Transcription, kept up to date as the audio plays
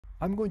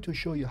I'm going to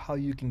show you how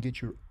you can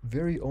get your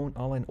very own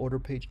online order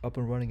page up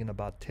and running in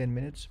about 10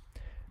 minutes.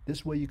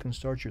 This way you can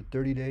start your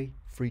 30-day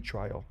free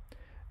trial.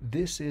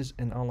 This is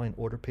an online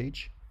order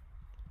page.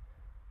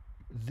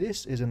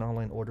 This is an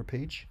online order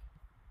page.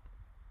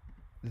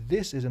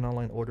 This is an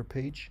online order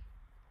page.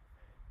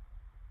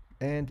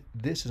 And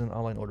this is an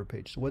online order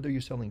page. So whether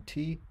you're selling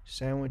tea,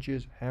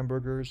 sandwiches,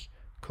 hamburgers,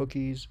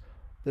 cookies,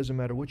 doesn't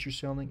matter what you're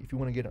selling. If you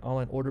want to get an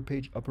online order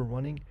page up and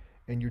running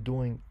and you're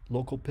doing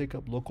local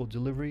pickup, local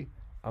delivery,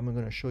 I'm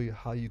going to show you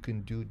how you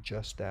can do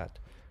just that.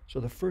 So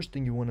the first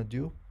thing you want to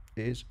do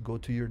is go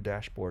to your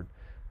dashboard.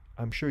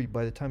 I'm sure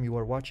by the time you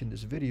are watching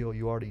this video,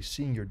 you're already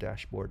seeing your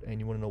dashboard and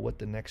you want to know what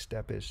the next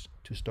step is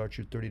to start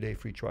your 30-day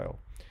free trial.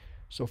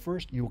 So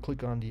first, you will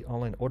click on the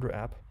online order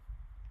app.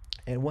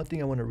 And one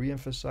thing I want to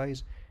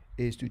reemphasize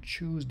is to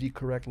choose the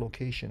correct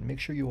location.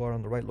 Make sure you are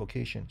on the right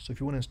location. So if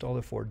you want to install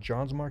it for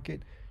John's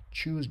Market,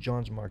 choose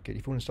John's Market.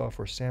 If you want to install it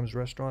for Sam's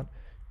Restaurant,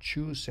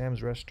 choose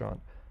Sam's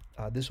Restaurant.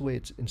 This way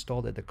it's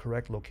installed at the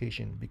correct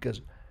location because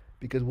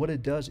what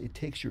it does, it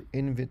takes your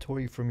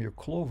inventory from your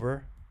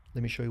Clover.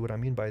 Let me show you what I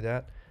mean by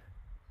that.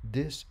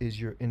 This is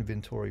your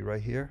inventory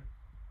right here.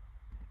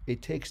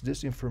 It takes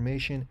this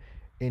information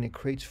and it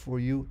creates for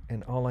you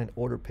an online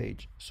order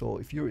page. So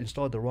if you're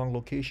installed the wrong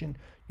location,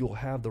 you'll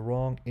have the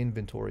wrong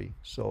inventory.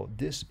 So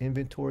this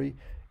inventory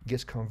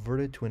gets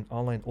converted to an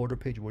online order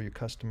page where your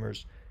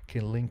customers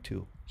can link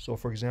to. So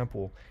for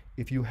example,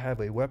 if you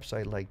have a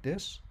website like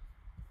this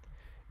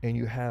and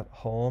you have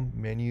home,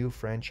 menu,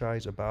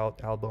 franchise,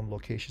 about, album,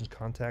 locations,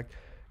 contact,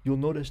 you'll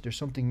notice there's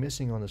something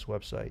missing on this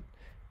website.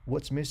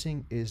 What's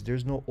missing is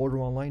there's no order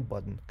online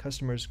button.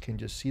 Customers can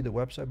just see the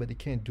website, but they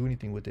can't do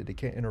anything with it. They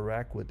can't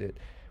interact with it.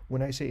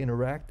 When I say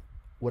interact,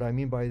 what I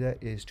mean by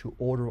that is to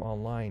order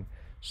online.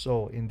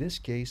 So in this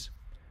case,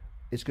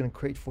 it's going to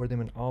create for them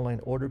an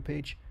online order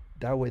page.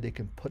 That way they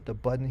can put the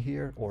button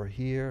here or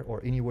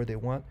anywhere they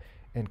want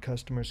and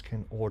customers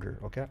can order.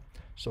 Okay.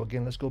 So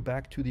again, let's go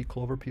back to the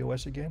Clover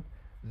POS again.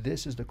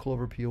 This is the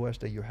Clover POS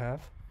that you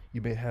have.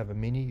 You may have a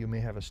mini, you may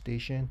have a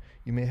station,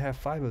 you may have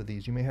 5 of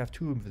these, you may have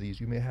 2 of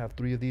these, you may have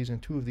 3 of these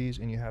and 2 of these,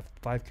 and you have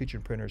 5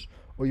 kitchen printers,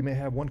 or you may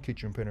have 1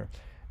 kitchen printer.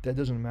 That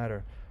doesn't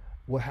matter.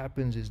 What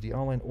happens is the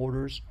online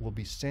orders will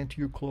be sent to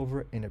your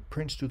Clover and it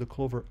prints to the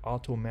Clover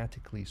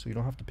automatically. So you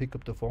don't have to pick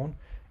up the phone.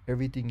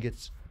 Everything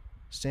gets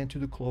sent to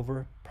the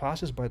Clover,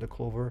 processed by the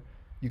Clover.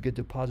 You get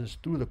deposits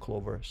through the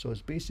Clover. So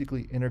it's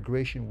basically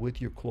integration with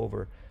your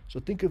Clover.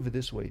 So think of it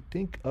this way.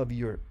 Think of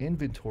your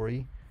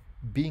inventory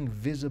being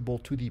visible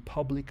to the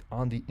public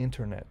on the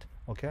internet.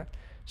 Okay.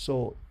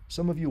 So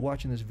some of you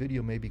watching this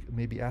video may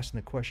be asking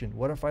the question,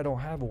 what if I don't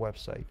have a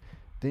website?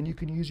 Then you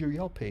can use your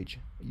Yelp page.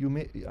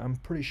 I'm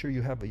pretty sure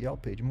you have a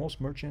Yelp page. Most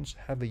merchants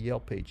have a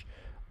Yelp page.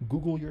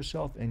 Google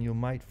yourself and you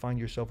might find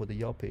yourself with a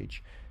Yelp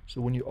page.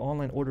 So when your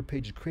online order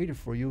page is created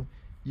for you,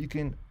 you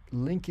can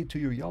link it to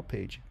your Yelp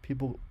page.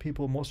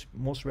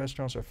 Most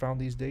restaurants are found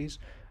these days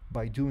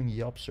by doing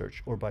Yelp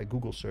search or by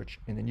Google search,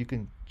 and then you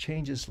can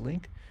change this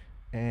link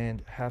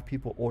and have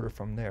people order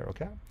from there.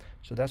 Okay,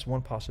 so that's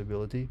one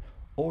possibility.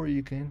 Or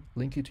you can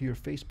link it to your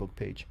Facebook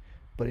page.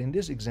 But in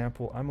this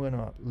example, I'm going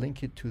to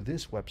link it to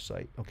this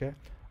website. Okay,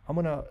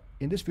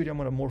 in this video I'm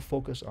going to more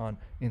focus on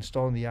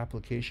installing the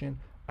application.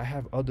 I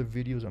have other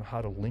videos on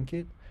how to link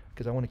it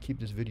because I want to keep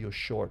this video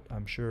short.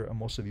 I'm sure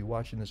most of you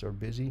watching this are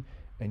busy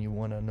and you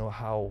want to know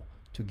how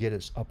to get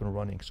it up and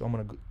running. So I'm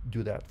going to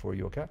do that for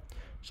you. Okay,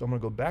 so I'm going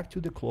to go back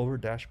to the Clover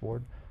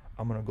dashboard.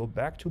 I'm going to go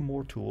back to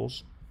more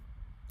tools.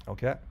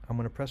 Okay, I'm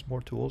going to press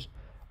more tools.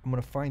 I'm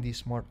going to find the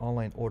smart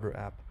online order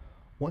app.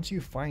 Once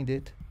you find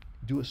it,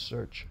 do a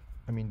search.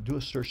 Do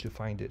a search to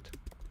find it.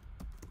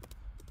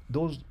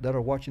 Those that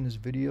are watching this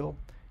video,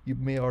 you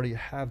may already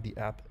have the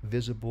app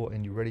visible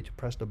and you're ready to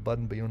press the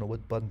button, but you don't know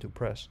what button to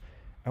press.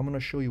 I'm going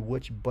to show you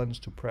which buttons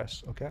to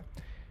press. Okay,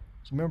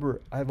 so remember,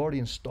 I've already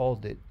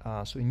installed it.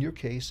 So in your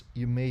case,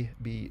 you may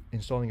be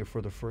installing it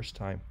for the first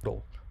time.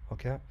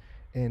 Okay,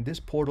 and this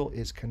portal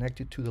is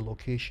connected to the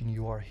location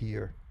you are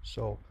here.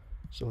 So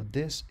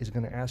this is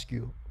going to ask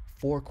you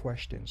 4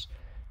 questions.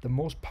 The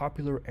most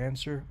popular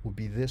answer will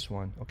be this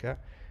one. Okay,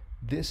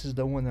 this is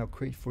the one that'll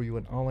create for you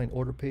an online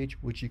order page,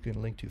 which you can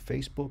link to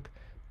Facebook,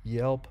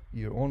 Yelp,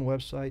 your own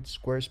website,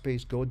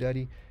 Squarespace,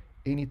 GoDaddy,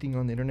 anything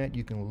on the internet,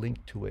 you can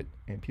link to it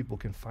and people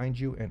can find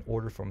you and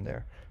order from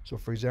there. So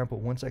for example,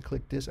 once I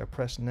click this, I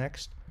press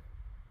next,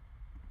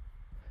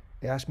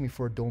 it asks me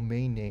for a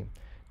domain name.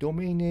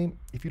 Domain name,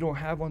 if you don't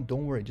have one,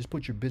 don't worry, just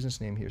put your business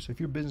name here. So if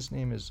your business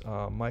name is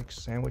Mike's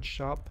Sandwich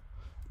Shop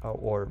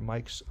or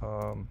Mike's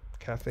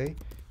Cafe,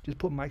 just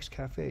put Mike's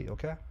Cafe.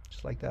 Okay,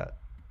 just like that.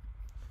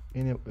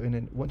 And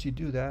then once you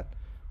do that,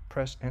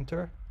 press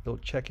enter. It'll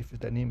check if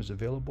that name is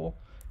available.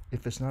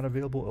 If it's not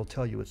available, it'll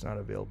tell you it's not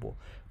available.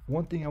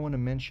 One thing I want to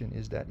mention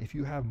is that if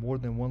you have more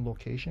than one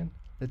location,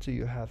 let's say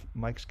you have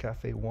Mike's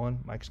Cafe 1,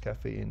 Mike's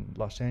Cafe in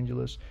Los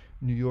Angeles,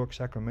 New York,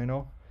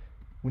 Sacramento,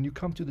 when you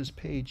come to this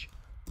page,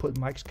 put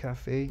Mike's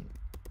Cafe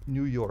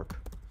New York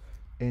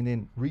and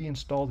then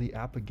reinstall the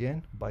app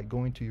again by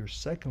going to your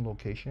second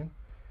location.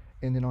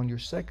 And then on your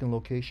second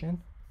location,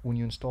 when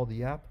you install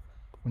the app,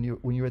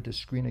 When you're at the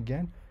screen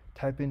again,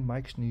 type in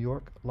Mike's New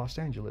York, Los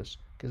Angeles,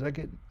 because I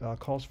get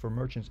calls from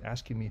merchants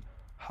asking me,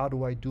 how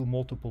do I do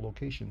multiple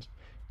locations?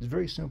 It's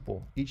very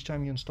simple. Each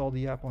time you install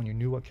the app on your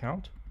new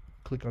account,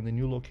 click on the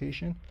new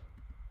location,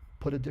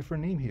 put a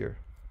different name here.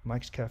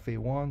 Mike's Cafe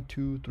 1,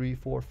 2, 3,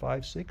 4,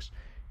 5, 6.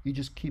 You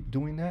just keep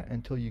doing that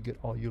until you get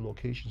all your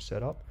locations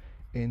set up.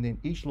 And then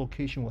each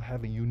location will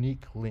have a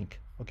unique link.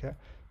 Okay?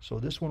 So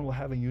this one will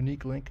have a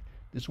unique link.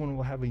 This one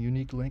will have a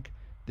unique link.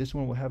 This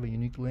one will have a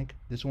unique link.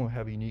 This one will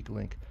have a unique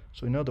link.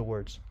 So in other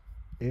words,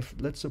 if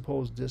let's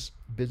suppose this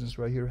business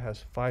right here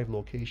has 5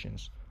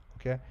 locations,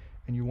 okay?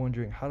 And you're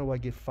wondering, how do I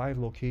get 5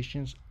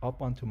 locations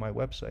up onto my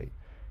website?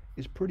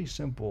 It's pretty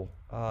simple.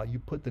 You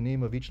put the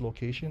name of each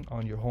location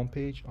on your home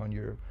page, on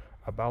your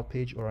about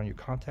page, or on your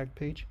contact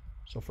page.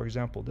 So for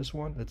example, this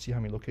one, let's see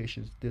how many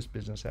locations this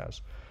business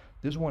has.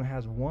 This one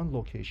has 1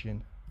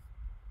 location.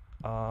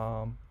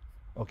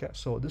 Okay,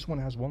 so this one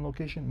has 1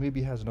 location,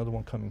 maybe has another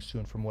one coming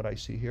soon from what I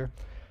see here.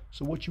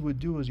 So what you would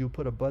do is you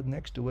put a button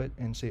next to it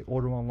and say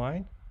order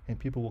online, and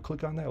people will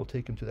click on that. It'll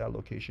take them to that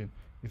location.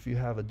 If you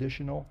have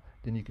additional,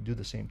 then you can do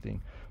the same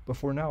thing. But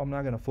for now, I'm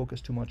not going to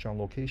focus too much on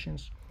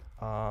locations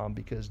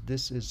because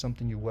this is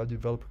something your web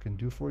developer can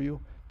do for you.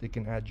 They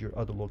can add your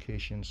other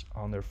locations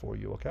on there for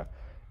you, okay?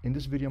 In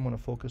this video, I'm going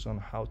to focus on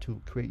how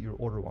to create your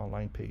order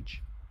online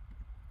page.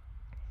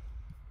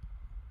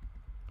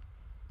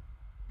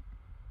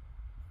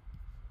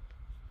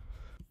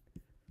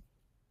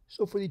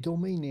 So for the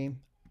domain name,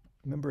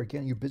 remember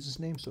again your business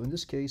name. So in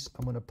this case,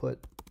 I'm going to put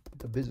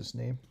the business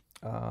name.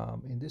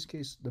 In this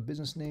case, the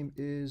business name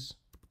is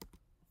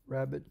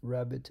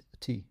Rabbit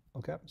Tea.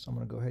 Okay, so I'm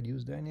going to go ahead and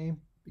use that name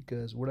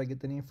because where did I get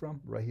the name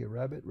from? Right here,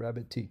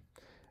 Rabbit Tea.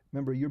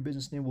 Remember, your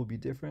business name will be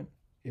different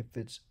if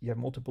you have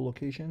multiple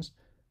locations.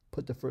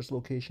 Put the first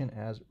location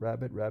as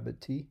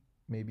Rabbit Tea.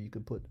 Maybe you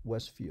could put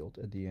Westfield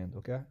at the end.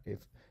 Okay, if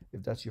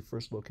that's your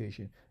first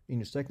location. In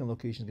your second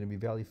location is going to be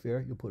Valley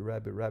Fair. You'll put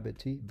Rabbit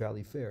Tea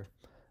Valley Fair,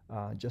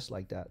 just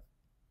like that.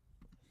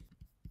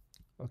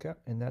 Okay,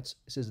 and it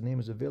says the name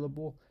is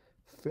available.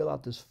 Fill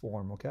out this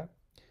form. Okay,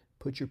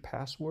 put your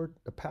password.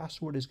 The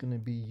password is going to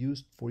be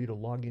used for you to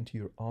log into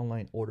your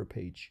online order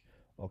page.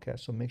 Okay,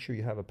 so make sure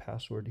you have a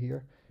password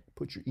here.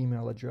 Put your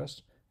email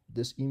address.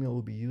 This email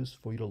will be used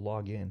for you to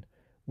log in.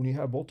 When you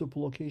have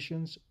multiple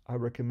locations, I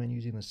recommend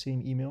using the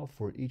same email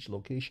for each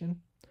location.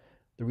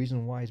 The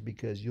reason why is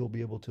because you'll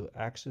be able to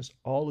access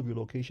all of your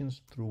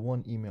locations through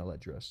one email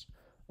address.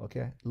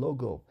 Okay,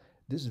 logo.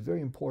 This is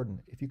very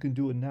important. If you can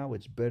do it now,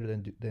 it's better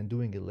than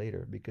doing it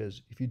later,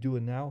 because if you do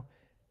it now,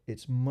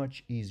 it's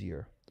much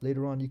easier.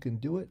 Later on, you can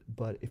do it,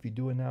 but if you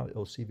do it now,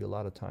 it'll save you a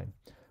lot of time.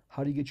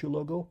 How do you get your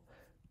logo?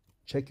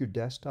 Check your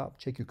desktop,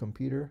 check your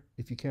computer.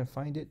 If you can't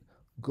find it,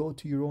 go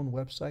to your own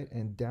website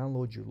and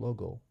download your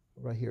logo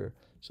right here.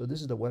 So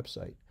this is the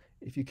website.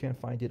 If you can't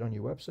find it on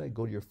your website,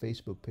 go to your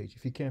Facebook page.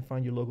 If you can't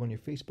find your logo on your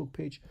Facebook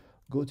page,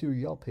 go to your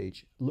Yelp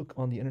page. Look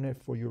on the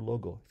internet for your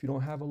logo. If you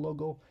don't have a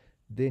logo,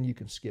 then you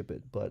can skip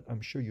it. But I'm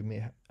sure your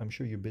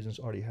business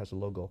already has a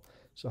logo.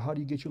 So how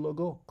do you get your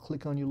logo?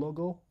 Click on your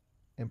logo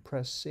and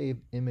press Save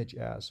Image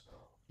As.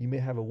 You may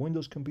have a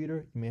Windows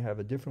computer. You may have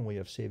a different way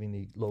of saving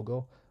the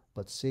logo,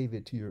 but save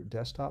it to your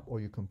desktop or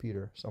your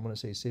computer. So I'm going to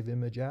say Save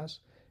Image As,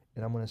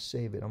 and I'm going to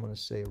save it. I'm going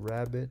to say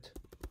Rabbit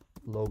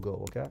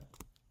Logo. Okay.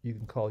 You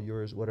can call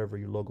yours whatever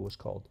your logo is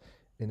called,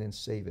 and then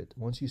save it.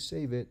 Once you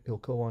save it, it'll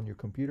go on your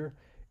computer,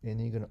 and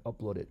then you're going to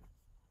upload it.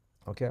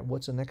 Okay,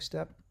 what's the next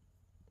step?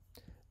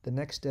 The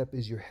next step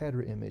is your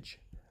header image,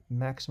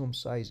 maximum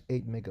size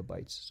 8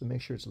 megabytes. So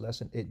make sure it's less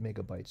than 8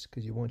 megabytes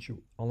because you want your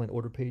online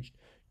order page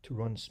to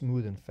run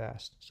smooth and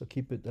fast. So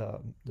keep it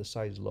the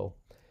size low.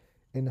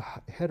 And the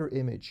header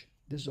image,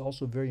 this is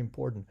also very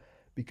important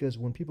because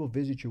when people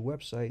visit your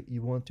website,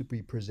 you want to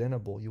be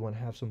presentable. You want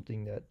to have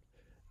something that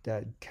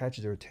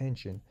catches their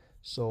attention.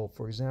 So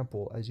for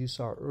example, as you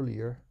saw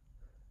earlier,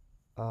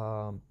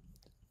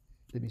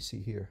 let me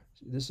see here.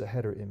 This is a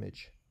header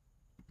image.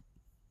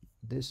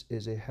 This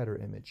is a header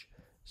image.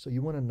 So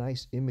you want a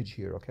nice image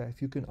here, okay?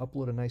 If you can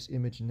upload a nice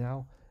image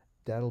now,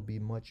 that'll be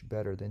much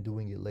better than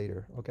doing it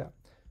later, okay?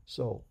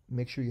 So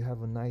make sure you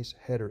have a nice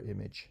header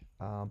image.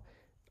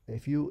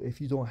 If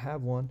you don't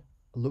have one,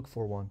 look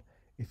for one.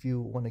 If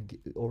you want to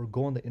or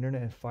go on the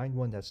internet and find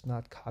one that's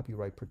not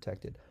copyright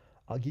protected.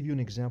 I'll give you an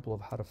example of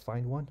how to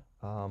find one.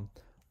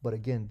 But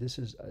again, this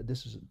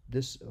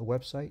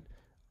website.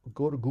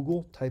 Go to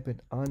Google, type in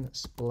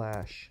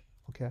Unsplash.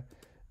 Okay,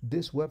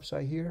 this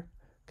website here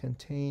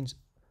contains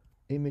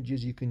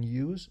images you can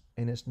use,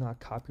 and it's not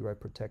copyright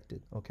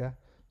protected. Okay,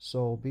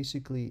 so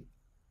basically,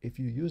 if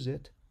you use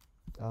it,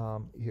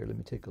 here, let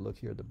me take a look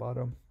here at the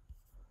bottom.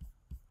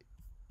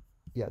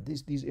 Yeah,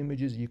 these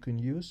images you can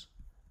use,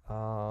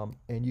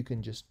 and you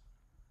can just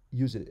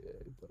use it.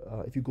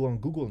 If you go on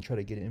Google and try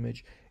to get an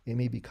image, it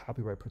may be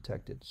copyright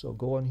protected. So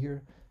go on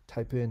here,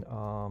 type in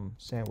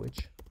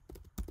sandwich.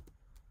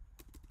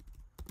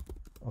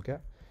 Okay,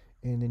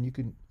 and then you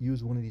can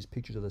use one of these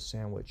pictures of the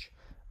sandwich.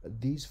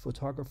 These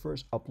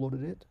photographers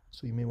uploaded it,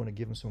 so you may want to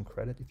give them some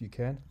credit if you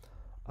can.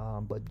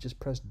 But just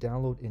press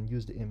download and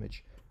use the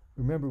image.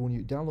 Remember, when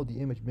you download the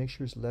image, make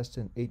sure it's less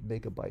than 8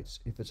 megabytes.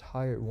 If it's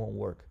higher, it won't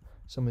work.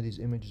 Some of these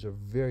images are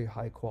very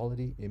high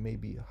quality. It may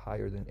be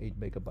higher than 8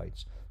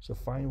 megabytes. So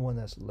find one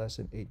that's less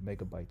than 8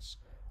 megabytes.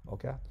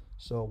 Okay?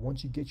 So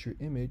once you get your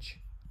image,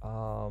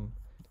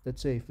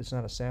 let's say if it's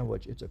not a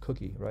sandwich, it's a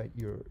cookie, right?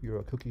 You're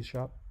a cookie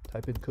shop.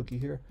 Type in cookie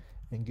here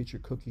and get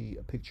your cookie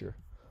picture.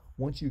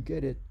 Once you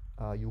get it,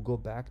 you'll go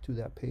back to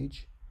that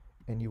page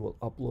and you will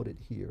upload it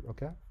here.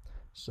 Okay?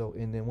 So,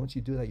 and then once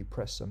you do that, you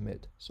press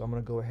submit. So I'm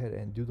going to go ahead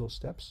and do those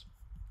steps.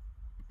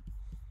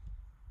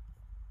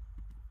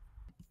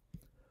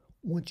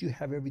 Once you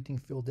have everything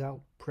filled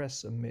out, press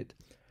submit.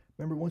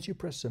 Remember, once you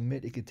press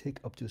submit, it could take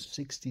up to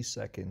 60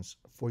 seconds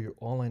for your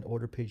online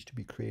order page to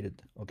be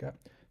created. Okay,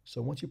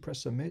 so once you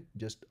press submit,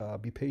 just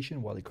be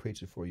patient while it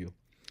creates it for you,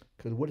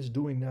 because what it's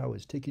doing now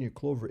is taking your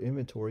Clover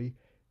inventory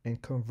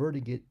and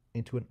converting it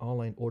into an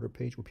online order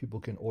page where people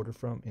can order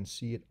from and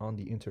see it on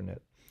the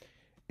internet.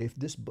 If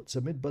this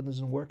submit button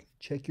doesn't work,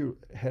 check your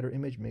header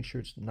image, make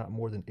sure it's not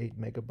more than 8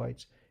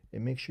 megabytes,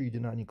 and make sure you do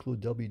not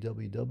include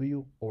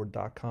www or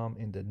 .com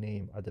in the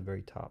name at the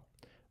very top.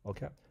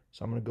 Okay,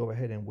 so I'm going to go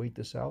ahead and wait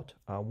this out.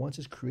 Once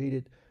it's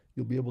created,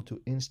 you'll be able to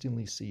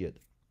instantly see it.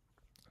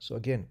 So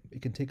again,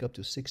 it can take up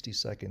to 60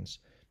 seconds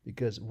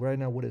because right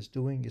now what it's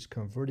doing is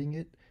converting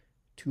it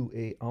to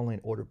a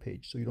online order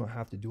page. So you don't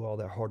have to do all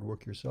that hard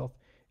work yourself.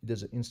 It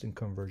does an instant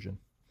conversion.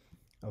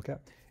 Okay,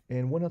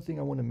 and one other thing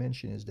I want to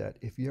mention is that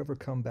if you ever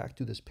come back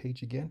to this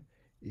page again,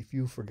 if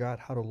you forgot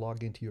how to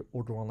log into your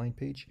order online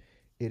page,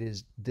 it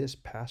is this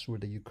password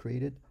that you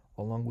created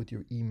along with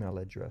your email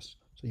address.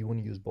 So you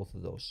want to use both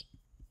of those.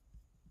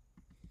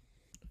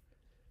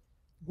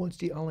 Once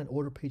the online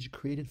order page is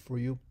created for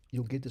you,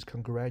 you'll get this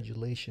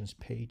congratulations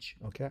page.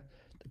 Okay,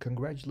 the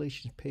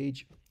congratulations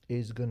page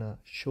is gonna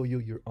show you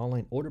your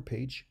online order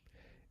page.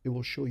 It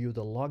will show you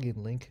the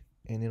login link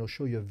and it'll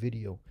show you a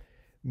video.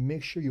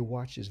 Make sure you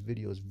watch this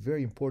video. It's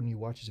very important you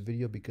watch this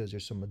video because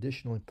there's some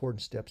additional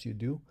important steps you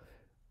do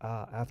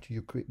after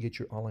you get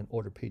your online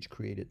order page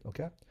created.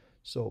 Okay,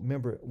 so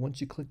remember,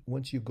 once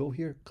you go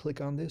here,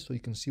 click on this so you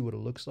can see what it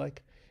looks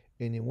like,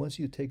 and then once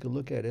you take a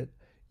look at it,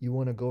 you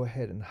want to go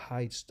ahead and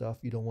hide stuff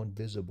you don't want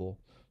visible.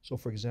 So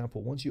for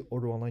example, once your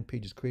order online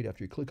page is created,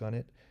 after you click on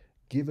it,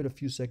 give it a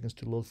few seconds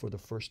to load for the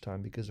first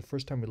time, because the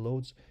first time it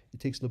loads, it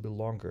takes a little bit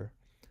longer.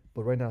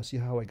 But right now, see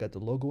how I got the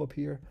logo up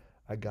here?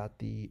 I got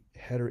the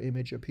header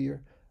image up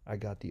here. I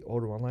got the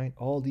order online.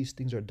 All these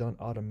things are done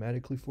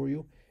automatically for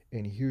you.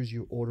 And here's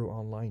your order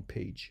online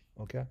page.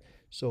 Okay.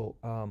 So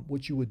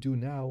what you would do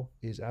now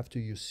is after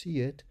you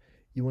see it,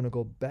 you want to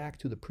go back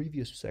to the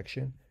previous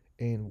section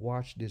and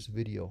watch this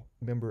video.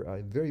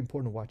 Remember, very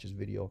important to watch this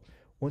video.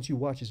 Once you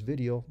watch this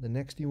video, the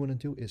next thing you want to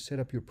do is set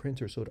up your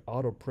printer so it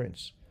auto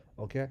prints.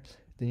 Okay.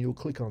 Then you'll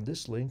click on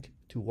this link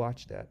to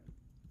watch that.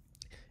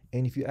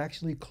 And if you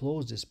actually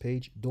close this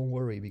page, don't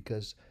worry,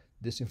 because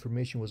this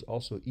information was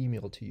also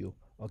emailed to you.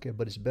 Okay,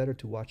 but it's better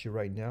to watch it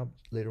right now.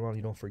 Later on,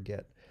 you don't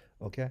forget.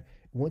 Okay,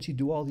 once you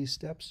do all these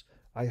steps,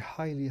 I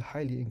highly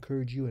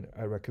encourage you and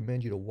I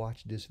recommend you to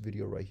watch this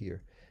video right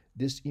here.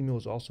 This email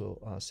is also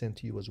sent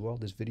to you as well,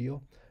 this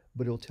video,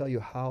 but it'll tell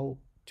you how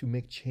to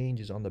make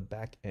changes on the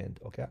back end.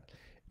 Okay,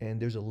 and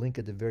there's a link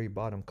at the very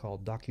bottom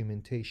called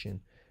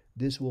documentation.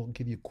 This will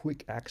give you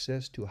quick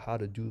access to how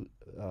to do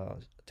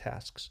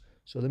tasks.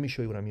 So let me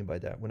show you what I mean by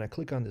that. When I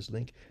click on this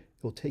link,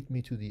 it will take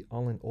me to the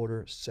online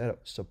order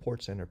setup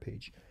support center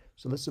page.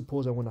 So let's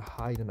suppose I want to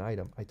hide an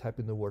item. I type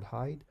in the word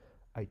hide.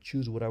 I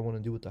choose what I want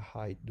to do with the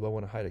hide. Do I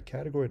want to hide a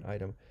category, an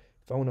item?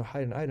 If I want to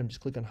hide an item,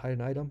 just click on hide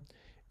an item.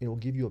 It will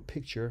give you a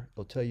picture.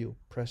 It'll tell you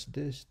press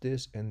this,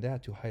 this, and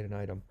that to hide an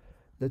item.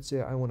 Let's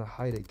say I want to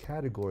hide a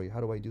category. How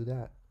do I do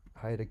that?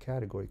 Hide a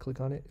category. Click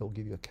on it. It'll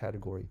give you a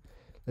category.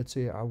 Let's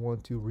say I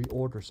want to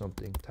reorder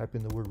something. Type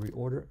in the word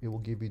reorder. It will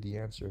give you the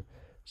answer.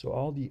 So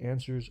all the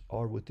answers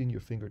are within your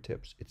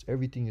fingertips.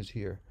 Everything is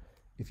here.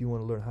 If you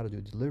want to learn how to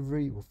do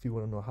delivery, if you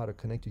want to know how to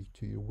connect it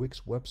to your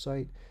Wix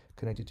website,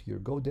 connect it to your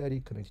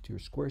GoDaddy, connect it to your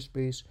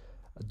Squarespace,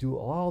 do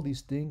all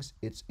these things,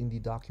 it's in the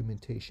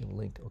documentation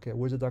link. Okay,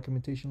 where's the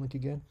documentation link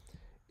again?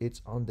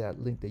 It's on that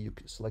link that you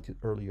selected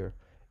earlier,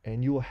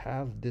 and you will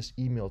have this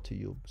email to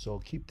you. So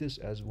keep this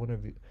as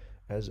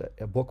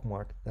a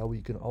bookmark. That way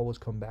you can always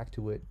come back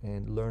to it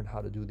and learn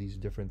how to do these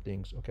different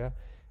things. Okay.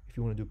 If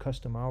you want to do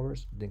custom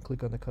hours, then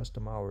click on the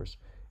custom hours.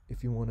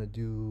 If you want to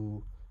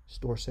do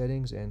store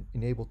settings and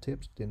enable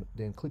tips,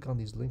 then click on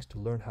these links to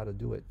learn how to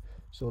do it.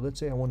 So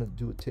let's say I want to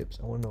do tips.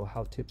 I want to know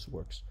how tips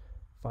works.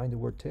 Find the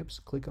word tips,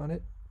 click on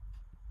it,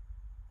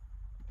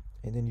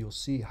 and then you'll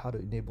see how to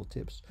enable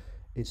tips.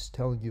 It's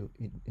telling you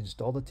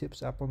install the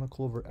tips app on the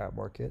Clover app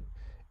market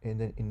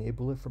and then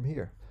enable it from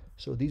here.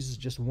 So this is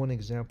just one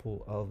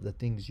example of the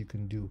things you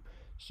can do.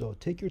 So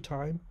take your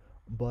time.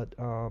 But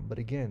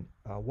again,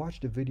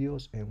 watch the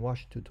videos and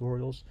watch the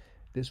tutorials.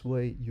 This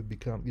way you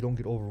don't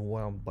get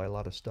overwhelmed by a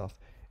lot of stuff.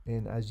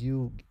 And as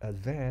you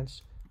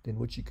advance, then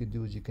what you can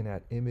do is you can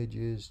add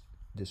images,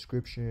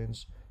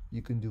 descriptions.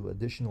 You can do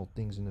additional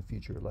things in the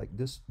future. Like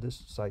this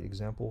site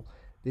example,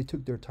 they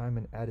took their time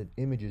and added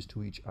images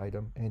to each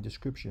item and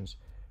descriptions.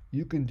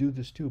 You can do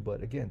this too,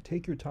 but again,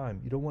 take your time.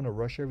 You don't want to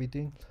rush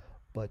everything,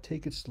 but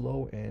take it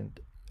slow and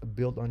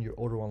build on your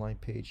order online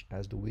page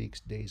as the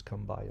weeks, days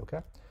come by,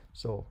 okay?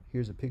 So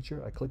here's a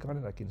picture. I click on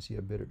it, I can see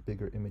a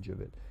bigger image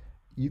of it.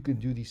 You can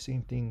do these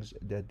same things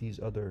that these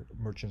other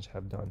merchants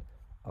have done,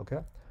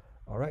 okay?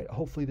 All right,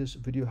 hopefully this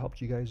video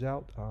helped you guys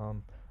out.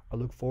 I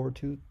look forward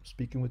to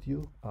speaking with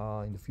you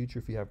in the future.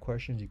 If you have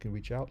questions, you can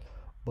reach out.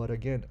 But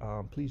again,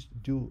 please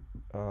do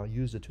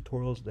use the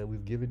tutorials that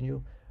we've given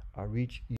you. Reach